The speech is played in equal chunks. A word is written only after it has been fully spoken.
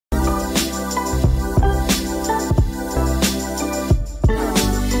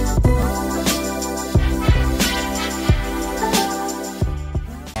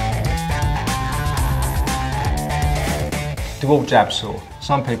wall jab saw.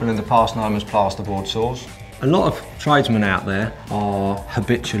 Some people in the past know them as plasterboard saws. A lot of tradesmen out there are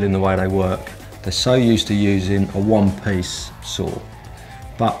habitual in the way they work. They're so used to using a one-piece saw.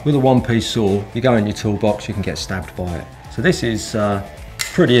 But with a one-piece saw, you go in your toolbox, you can get stabbed by it. So this is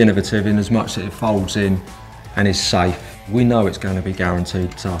pretty innovative in as much that it folds in and is safe. We know it's going to be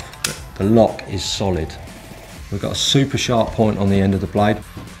guaranteed tough. The lock is solid. We've got a super sharp point on the end of the blade.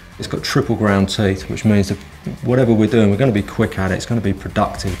 It's got triple ground teeth, which means that whatever we're doing, we're going to be quick at it, it's going to be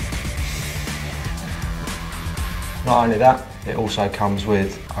productive. Not only that, it also comes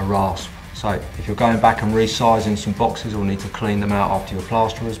with a rasp. So if you're going back and resizing some boxes or need to clean them out after your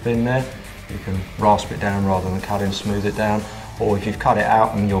plaster has been there, you can rasp it down rather than cut in, smooth it down. Or if you've cut it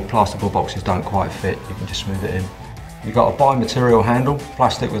out and your plasterboard boxes don't quite fit, you can just smooth it in. You've got a bi-material handle,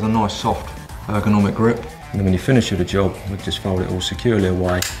 plastic with a nice soft ergonomic grip. And then when you finish with the job, we just fold it all securely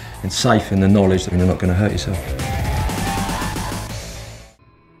away and safe in the knowledge that you're not going to hurt yourself.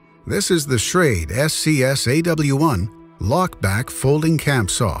 This is the Schrade SCS AW1 Lockback Folding Camp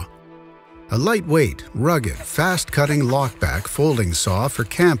Saw. A lightweight, rugged, fast-cutting lockback folding saw for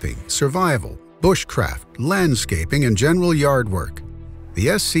camping, survival, bushcraft, landscaping, and general yard work. The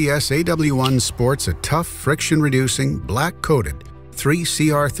SCS AW1 sports a tough, friction-reducing, black-coated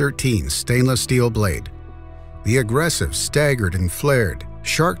 3CR13 stainless steel blade. The aggressive, staggered and flared,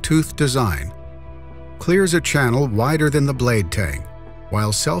 shark-toothed design clears a channel wider than the blade tang,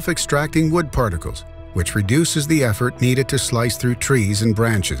 while self-extracting wood particles, which reduces the effort needed to slice through trees and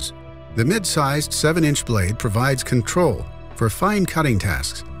branches. The mid-sized 7-inch blade provides control for fine cutting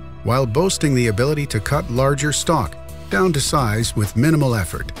tasks, while boasting the ability to cut larger stock down to size with minimal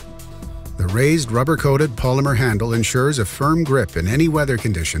effort. The raised rubber-coated polymer handle ensures a firm grip in any weather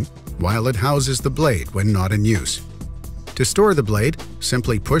condition, while it houses the blade when not in use. To store the blade,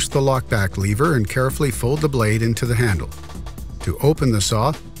 simply push the lockback lever and carefully fold the blade into the handle. To open the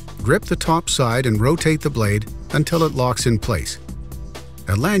saw, grip the top side and rotate the blade until it locks in place.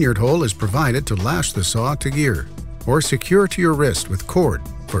 A lanyard hole is provided to lash the saw to gear, or secure to your wrist with cord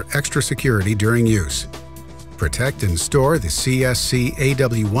for extra security during use. Protect and store the CSC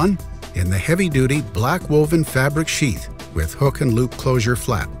AW1 in the heavy-duty black woven fabric sheath with hook and loop closure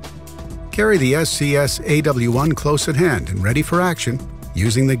flap. Carry the SCS AW1 close at hand and ready for action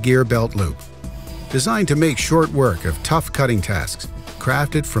using the gear belt loop. Designed to make short work of tough cutting tasks,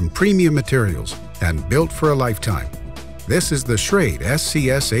 crafted from premium materials and built for a lifetime. This is the Schrade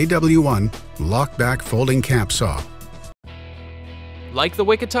SCS AW1 Lockback Folding Camp Saw. Like the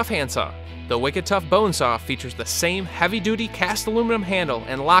Wicked Tough handsaw, the Wicked Tough bone saw features the same heavy-duty cast aluminum handle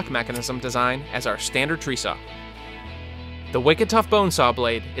and lock mechanism design as our standard tree saw. The Wicked Tough bone saw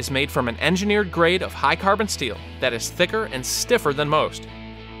blade is made from an engineered grade of high carbon steel that is thicker and stiffer than most.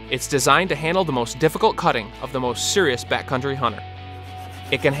 It's designed to handle the most difficult cutting of the most serious backcountry hunter.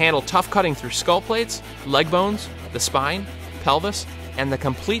 It can handle tough cutting through skull plates, leg bones, the spine, pelvis, and the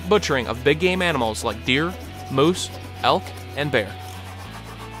complete butchering of big game animals like deer, moose, elk, and bear.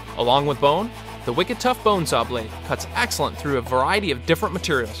 Along with bone, the Wicked Tough bone saw blade cuts excellent through a variety of different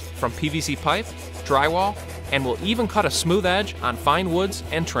materials from PVC pipe, drywall, and will even cut a smooth edge on fine woods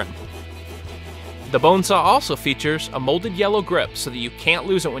and trim. The bone saw also features a molded yellow grip so that you can't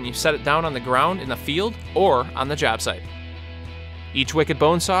lose it when you set it down on the ground in the field or on the job site. Each Wicked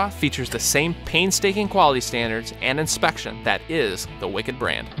bone saw features the same painstaking quality standards and inspection that is the Wicked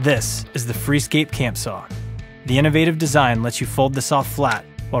brand. This is the Freescape Camp Saw. The innovative design lets you fold the saw flat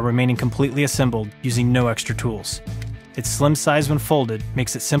while remaining completely assembled using no extra tools. Its slim size when folded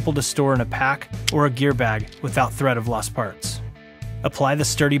makes it simple to store in a pack or a gear bag without threat of lost parts. Apply the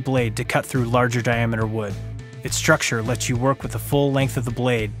sturdy blade to cut through larger diameter wood. Its structure lets you work with the full length of the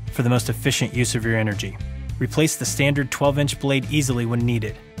blade for the most efficient use of your energy. Replace the standard 12-inch blade easily when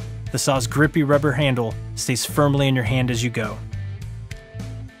needed. The saw's grippy rubber handle stays firmly in your hand as you go.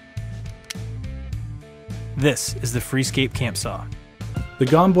 This is the Freescape Camp Saw. The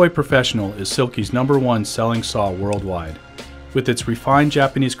Gone Boy Professional is Silky's #1 selling saw worldwide. With its refined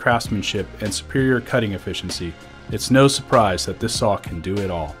Japanese craftsmanship and superior cutting efficiency, it's no surprise that this saw can do it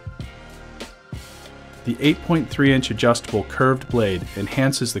all. The 8.3-inch adjustable curved blade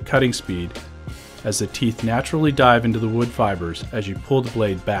enhances the cutting speed as the teeth naturally dive into the wood fibers as you pull the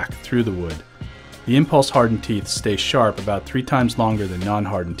blade back through the wood. The impulse-hardened teeth stay sharp about 3 times longer than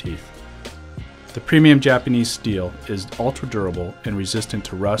non-hardened teeth. The premium Japanese steel is ultra-durable and resistant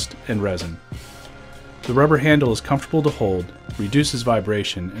to rust and resin. The rubber handle is comfortable to hold, reduces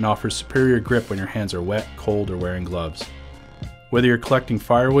vibration, and offers superior grip when your hands are wet, cold, or wearing gloves. Whether you're collecting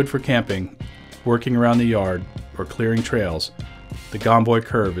firewood for camping, working around the yard, or clearing trails, the Gone Boy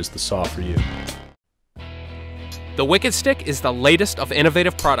Curve is the saw for you. The Wicked Stick is the latest of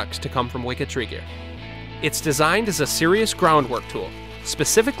innovative products to come from Wicked Tree Gear. It's designed as a serious groundwork tool,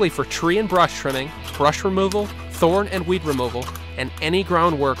 specifically for tree and brush trimming, brush removal, thorn and weed removal, and any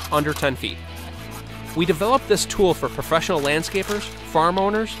groundwork under 10 feet. We developed this tool for professional landscapers, farm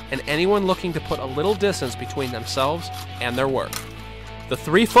owners, and anyone looking to put a little distance between themselves and their work. The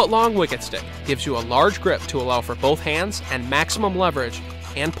 3-foot-long Wicked Stick gives you a large grip to allow for both hands and maximum leverage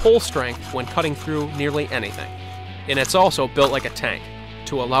and pull strength when cutting through nearly anything. And it's also built like a tank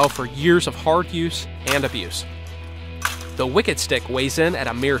to allow for years of hard use and abuse. The Wicked Stick weighs in at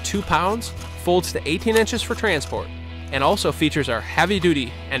a mere 2 pounds, folds to 18 inches for transport, and also features our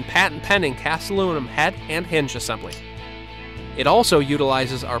heavy-duty and patent-pending cast aluminum head and hinge assembly. It also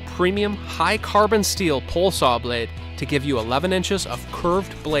utilizes our premium high-carbon steel pole saw blade to give you 11 inches of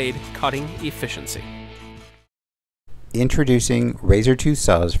curved blade cutting efficiency. Introducing razor tooth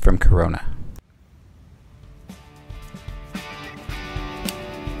saws from Corona.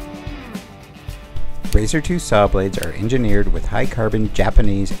 Razor tooth saw blades are engineered with high-carbon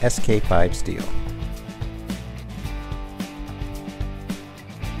Japanese SK5 steel.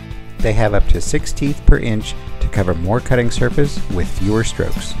 They have up to 6 teeth per inch to cover more cutting surface with fewer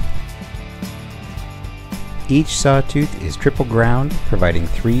strokes. Each saw tooth is triple ground, providing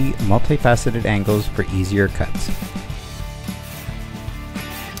 3 multifaceted angles for easier cuts.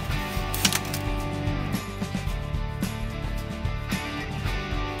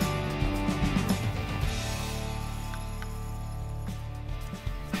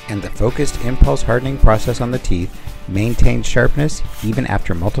 And the focused impulse hardening process on the teeth maintains sharpness even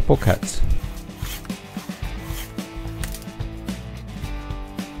after multiple cuts.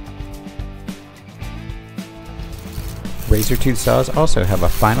 Razor tooth saws also have a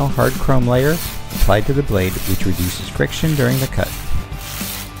final hard chrome layer applied to the blade, which reduces friction during the cut.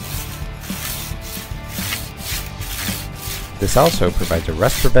 This also provides a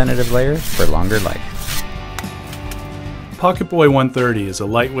rust preventative layer for longer life. Pocket Boy 130 is a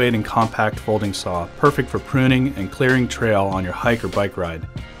lightweight and compact folding saw, perfect for pruning and clearing trail on your hike or bike ride.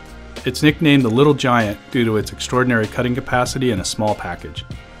 It's nicknamed the Little Giant due to its extraordinary cutting capacity in a small package.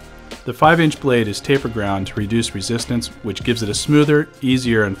 The 5-inch blade is taper ground to reduce resistance, which gives it a smoother,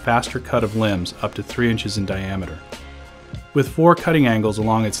 easier, and faster cut of limbs up to 3 inches in diameter. With 4 cutting angles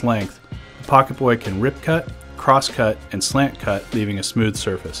along its length, the Pocket Boy can rip cut, cross cut, and slant cut, leaving a smooth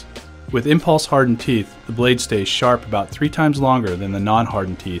surface. With impulse hardened teeth, the blade stays sharp about 3 times longer than the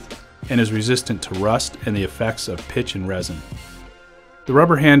non-hardened teeth and is resistant to rust and the effects of pitch and resin. The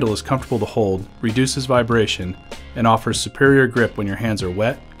rubber handle is comfortable to hold, reduces vibration, and offers superior grip when your hands are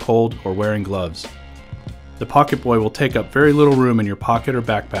wet, cold, or wearing gloves. The Pocket Boy will take up very little room in your pocket or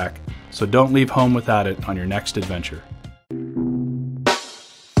backpack, so don't leave home without it on your next adventure.